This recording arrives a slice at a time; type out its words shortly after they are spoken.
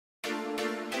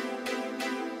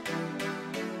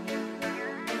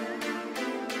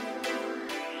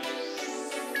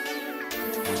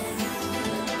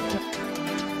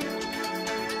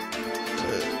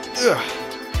Ugh.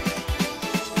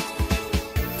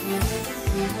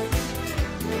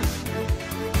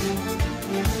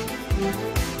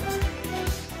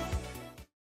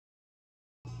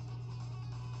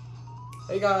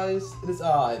 Hey guys, it is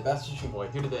I, Bastard Boy,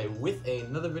 here today with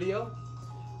another video.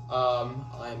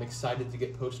 I'm excited to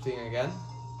get posting again,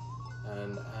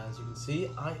 and as you can see,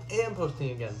 I am posting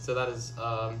again, so that is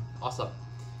awesome.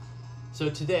 So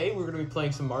today we're going to be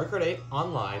playing some Mario Kart 8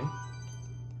 online,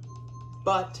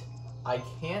 but I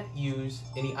can't use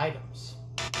any items.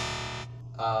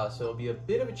 So it'll be a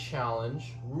bit of a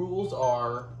challenge. Rules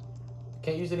are,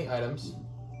 can't use any items.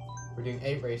 We're doing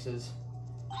 8 races,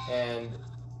 and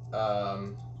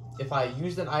if I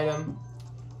used an item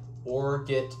or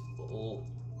get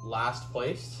last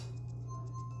place,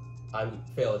 I would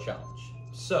fail a challenge.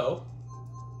 So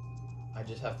I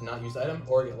just have to not use the item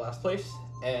or get last place,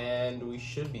 and we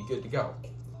should be good to go.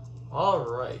 All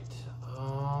right,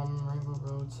 Rainbow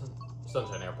Road,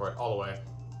 Sunshine Airport, all the way.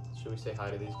 Should we say hi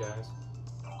to these guys?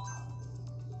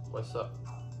 What's up?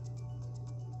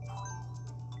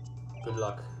 Good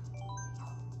luck.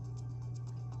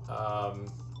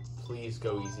 Please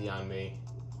go easy on me.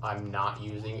 I'm not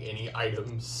using any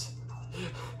items.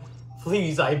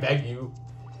 Please, I beg you.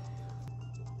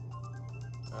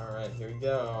 Alright, here we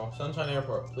go. Sunshine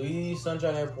Airport. Please,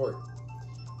 Sunshine Airport.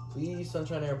 Please,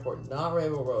 Sunshine Airport. Not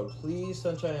Rainbow Road. Please,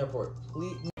 Sunshine Airport.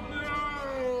 Please.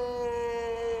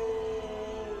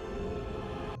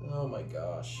 Oh my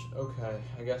gosh. Okay,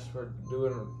 I guess we're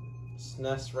doing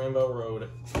SNES Rainbow Road.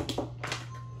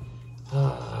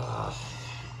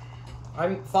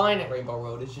 I'm fine at Rainbow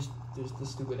Road, it's just there's the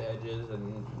stupid edges,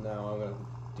 and now I'm gonna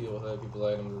deal with other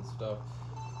people's items and stuff.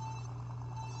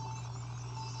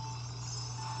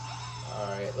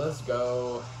 Alright, let's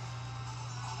go.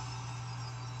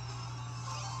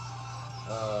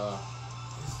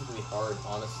 This is gonna be hard,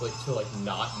 honestly, to like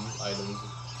not use items.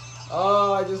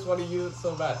 Oh, I just want to use it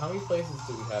so bad. How many places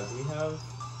do we have? Do we have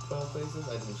 12 places?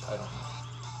 I don't know.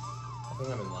 I think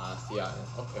I'm in last. Yeah,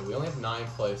 okay, we only have 9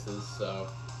 places, so...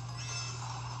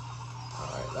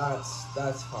 Alright,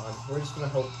 that's fine. We're just gonna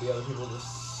hope the other people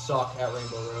just suck at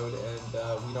Rainbow Road and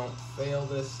we don't fail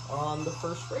this on the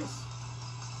first race.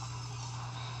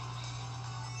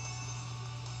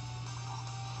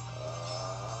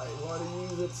 I want to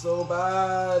use it so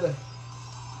bad.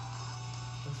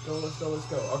 Let's go, let's go, let's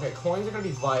go. Okay, coins are gonna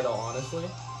be vital, honestly.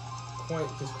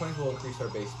 Because coins will increase our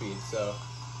base speed, so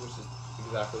which is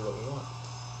exactly what we want.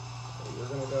 Okay, we're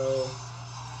gonna go.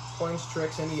 Coins,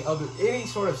 tricks, any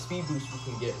sort of speed boost we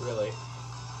can get, really.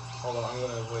 Although I'm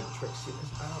gonna avoid the tricks here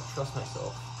because I don't trust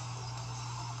myself.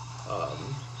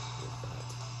 With that.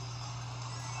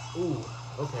 Ooh,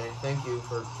 okay. Thank you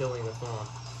for killing this one.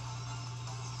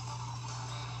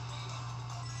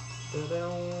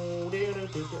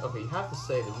 Okay, you have to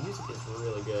say the music is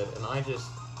really good, and I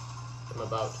just am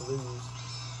about to lose.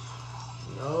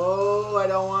 No, I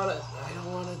don't want it. I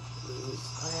don't want to lose.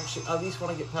 I actually at least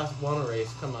want to get past one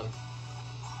race. Come on.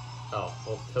 Oh,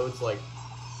 well, Toad's like...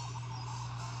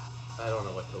 I don't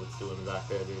know what Toad's doing back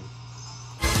there, dude.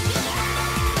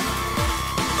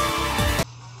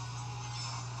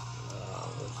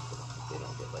 They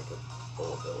don't get like a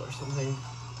bullet bill or something.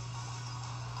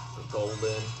 The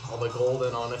golden. All the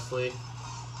golden, honestly,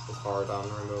 is hard on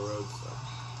Rainbow Road, so...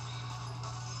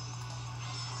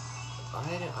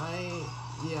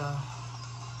 yeah.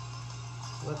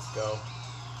 Let's go.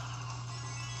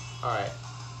 Alright.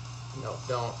 No,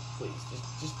 don't. Please,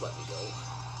 just let me go.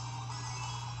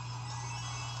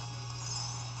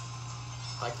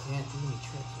 I can't do any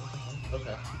tricks. What the heck?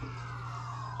 Okay.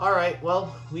 Alright,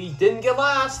 well, we didn't get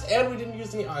last, and we didn't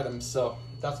use any items, so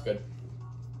that's good.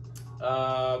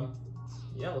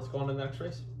 Yeah, let's go on to the next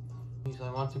race. Please,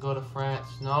 I want to go to France.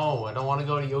 No, I don't want to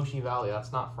go to Yoshi Valley.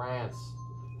 That's not France.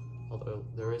 Although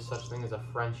there is such thing as a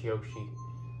French Yoshi.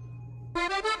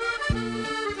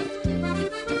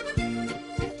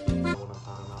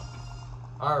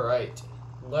 Alright,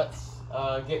 let's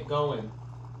get going.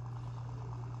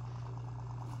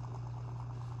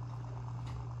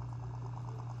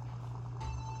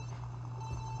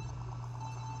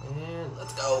 And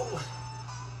let's go.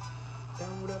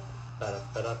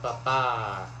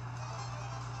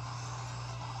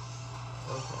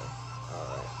 Okay,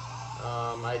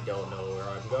 alright. I don't know where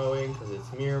I'm going because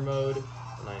it's mirror mode,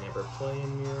 and I never play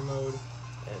in mirror mode,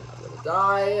 and I'm gonna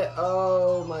die.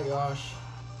 Oh my gosh.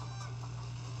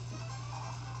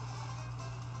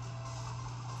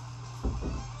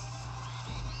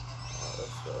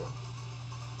 Let's go.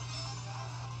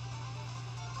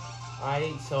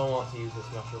 I so want to use this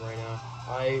mushroom right now.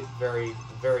 I very,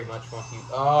 very much want to use...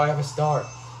 Oh, I have a star.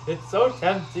 It's so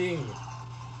tempting.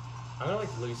 I'm gonna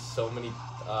like lose so many.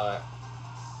 I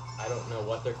don't know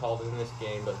what they're called in this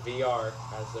game, but VR,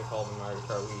 as they're called in Mario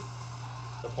Kart Wii,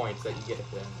 the points that you get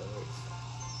at the end of the race.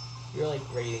 You're like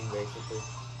rating basically.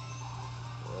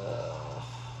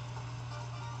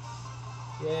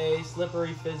 Yay,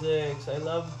 slippery physics. I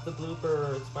love the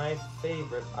blooper. It's my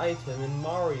favorite item in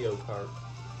Mario Kart.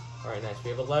 Alright, nice. We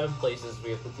have 11 places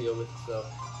we have to deal with, so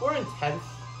we're in 10th.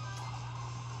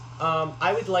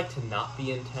 I would like to not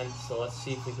be in 10th, so let's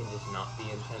see if we can just not be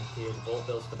in 10th here. The Bullet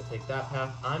Bill's going to take that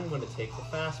path. I'm going to take the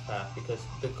fast path, because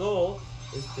the goal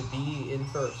is to be in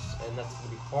first, and that's going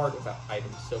to be hard about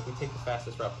items. So if we take the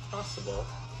fastest route possible,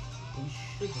 we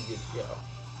should be good to go.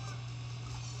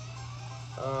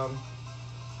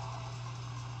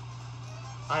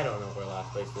 I don't know where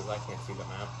last place is. I can't see the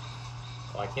map.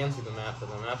 Well, I can see the map, but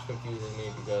the map's confusing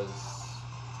me because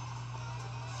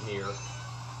near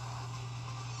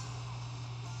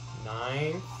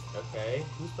 9th. Okay,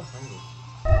 who's behind me?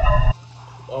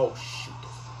 Oh shoot!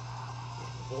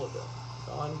 Bullet bill.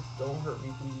 God, don't hurt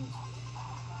me, please.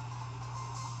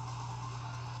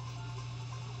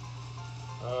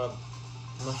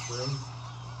 Mushroom.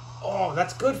 Oh,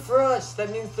 that's good for us. That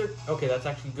means they're okay. That's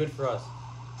actually good for us.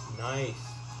 Nice.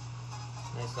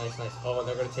 Nice, nice, nice. Oh, and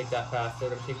they're gonna take that path. They're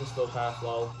gonna take the slow path,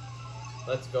 lol.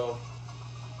 Let's go.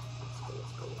 Let's go,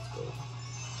 let's go, let's go.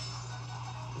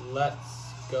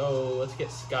 Let's go. Let's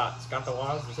get Scott. Scott the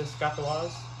Waz? Is this Scott the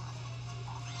Waz?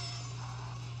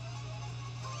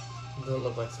 Doesn't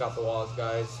look like Scott the Waz,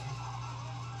 guys.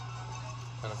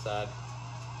 Kinda sad.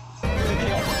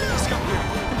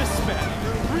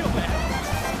 Real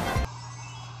bad.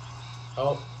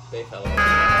 Oh, they fell off.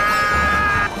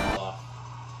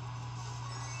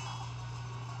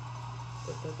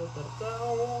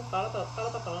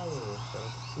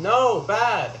 No,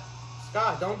 bad!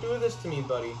 Scott, don't do this to me,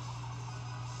 buddy.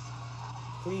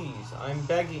 Please, I'm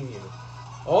begging you.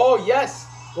 Oh, yes!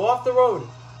 Go off the road!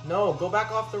 No, go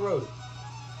back off the road.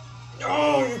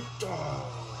 No, you... Oh.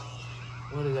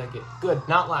 What did I get? Good,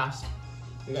 not last.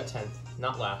 We got 10th,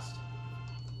 not last.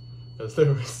 Because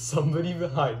there was somebody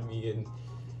behind me in...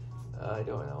 I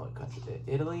don't know what country.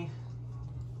 Italy?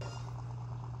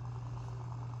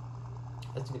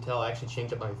 As you can tell, I actually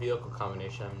changed up my vehicle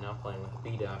combination. I'm now playing with a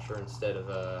B-Dasher instead of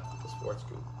the Sports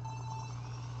Coupe.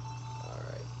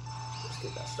 Alright, let's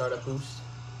get that startup boost.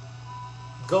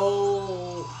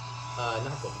 Goal,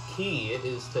 not goal, key, it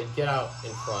is to get out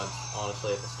in front,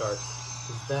 honestly, at the start.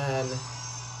 Because then,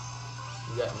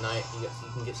 you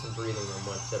can get some breathing room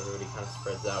once everybody kind of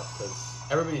spreads out. Because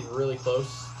everybody's really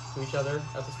close to each other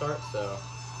at the start, so,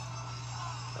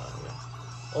 yeah.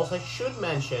 Also, I should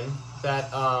mention that,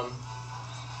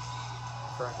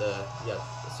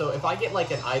 so if I get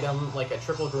like an item, like a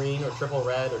triple green or triple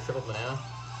red or triple banana,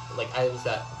 like items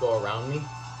that go around me,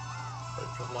 or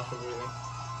triple mushroom or anything,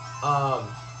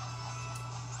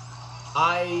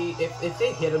 if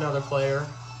they hit another player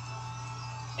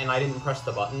and I didn't press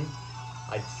the button,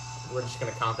 we're just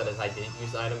gonna count that as I didn't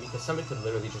use the item, because somebody could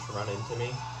literally just run into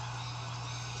me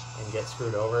and get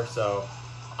screwed over. So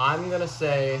I'm gonna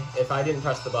say if I didn't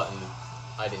press the button,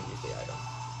 I didn't use the item.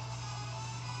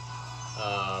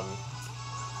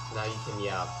 Now you can,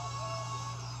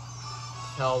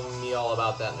 tell me all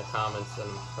about that in the comments, and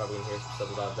I'm probably gonna hear some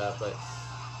stuff about that, but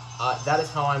that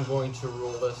is how I'm going to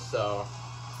rule this, so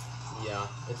yeah,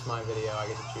 it's my video, I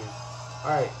get to choose.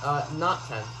 Alright, not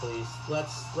 10th, please.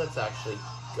 Let's actually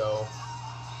go.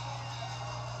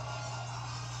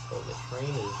 Oh, the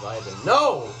train is vibing.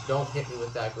 No! Don't hit me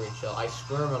with that green shell. I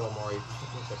swear I'm a little more if you hit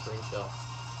me with that green shell.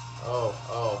 Oh,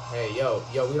 hey, yo,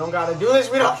 we don't gotta do this,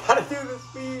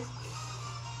 please.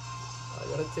 I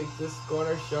gotta take this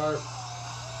corner sharp.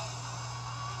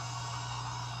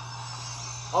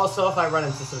 Also, if I run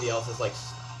into somebody else's, like,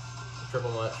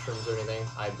 triple mushrooms or anything,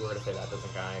 we're gonna say that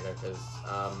doesn't count either, because,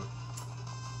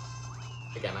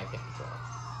 again, I can't control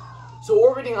it. So,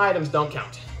 orbiting items don't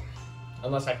count,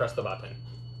 unless I press the button.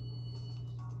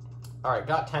 Alright,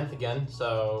 got 10th again,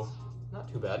 so, not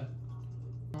too bad.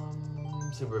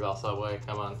 Super Bell Subway,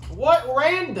 come on. What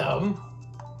random?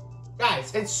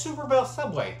 Guys, it's Super Bell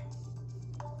Subway.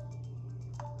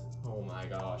 Oh my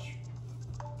gosh.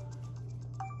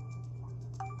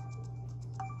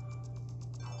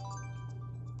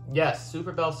 Yes,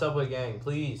 Super Bell Subway gang,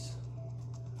 please.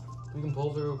 We can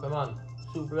pull through, come on.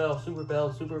 Super Bell, Super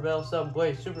Bell, Super Bell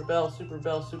Subway, Super Bell, Super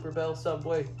Bell, Super Bell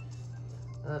Subway.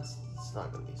 It's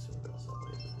not gonna be Super Bell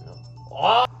Subway, no.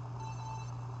 Oh!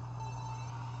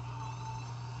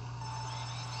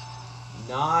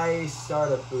 Nice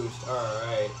startup boost. All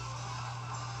right.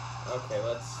 Okay,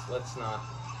 let's not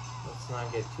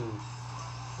get too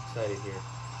excited here.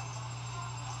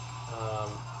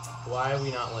 Why are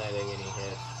we not landing any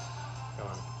hits? Come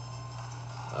on.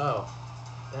 Oh,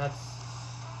 that's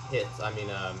hits. I mean,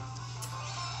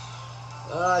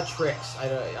 tricks.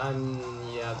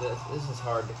 Yeah, this is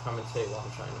hard to commentate while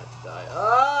I'm trying not to die.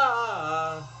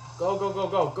 Go, go, go,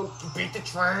 go. Go, beat the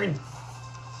train.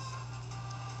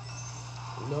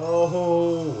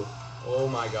 No. Oh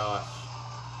my gosh.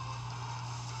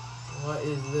 What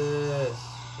is this?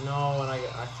 No, and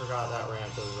I forgot that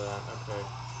ramp does that. Okay.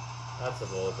 That's a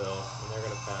bullet bill, and they're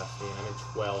gonna pass me, and I'm in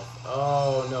 12th.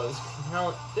 Oh no,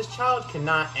 this challenge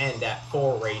cannot end at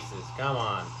 4 races. Come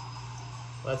on.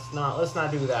 Let's not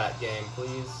do that, game,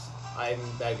 please. I'm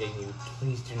begging you,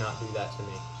 please do not do that to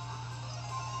me.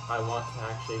 I want to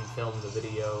actually film the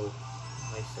video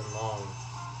nice and long,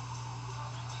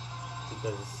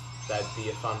 because that'd be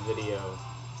a fun video,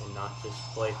 and not just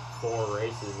play 4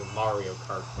 races in Mario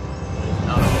Kart.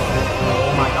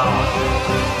 Oh my god.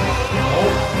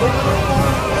 Oh,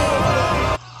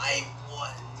 I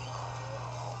won.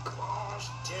 Oh gosh,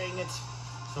 dang it.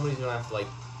 Somebody's gonna have to like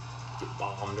get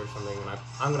bombed or something, and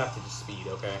I'm gonna have to just speed,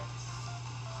 okay?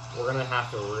 We're gonna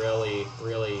have to really,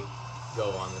 really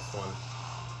go on this one.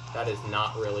 That is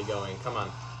not really going. Come on.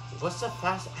 What's the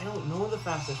fastest? I don't know the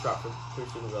fastest route through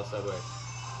Super Bell Subway.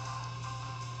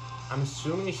 I'm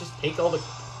assuming it's just take all the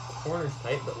corners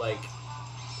tight, but like,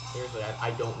 seriously,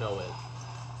 I don't know it.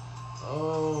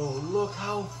 Oh, look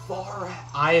how far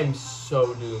I am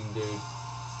so doomed, dude.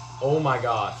 Oh my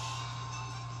gosh.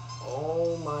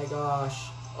 Oh my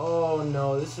gosh. Oh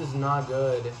no, this is not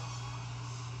good.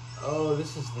 Oh,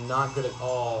 this is not good at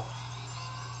all.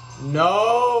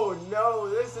 No, no,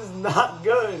 this is not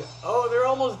good. Oh, they're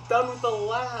almost done with the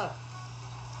lap.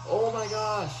 Oh my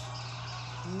gosh.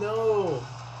 No.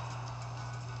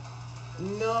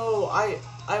 No, I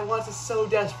want to so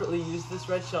desperately use this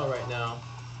red shell right now.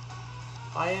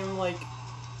 I am like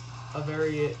a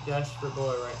very desperate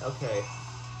boy right now. Okay.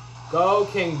 Go,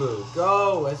 King Boo.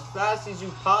 Go as fast as you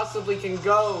possibly can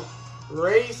go.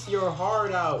 Race your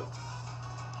heart out.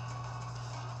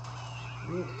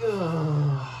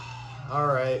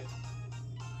 Alright.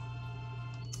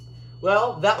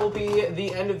 Well, that will be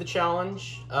the end of the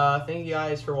challenge. Thank you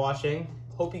guys for watching.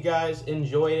 Hope you guys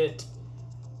enjoyed it.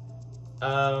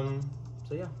 So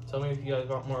yeah, tell me if you guys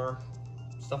want more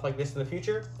stuff like this in the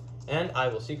future, and I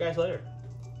will see you guys later.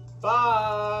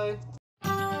 Bye!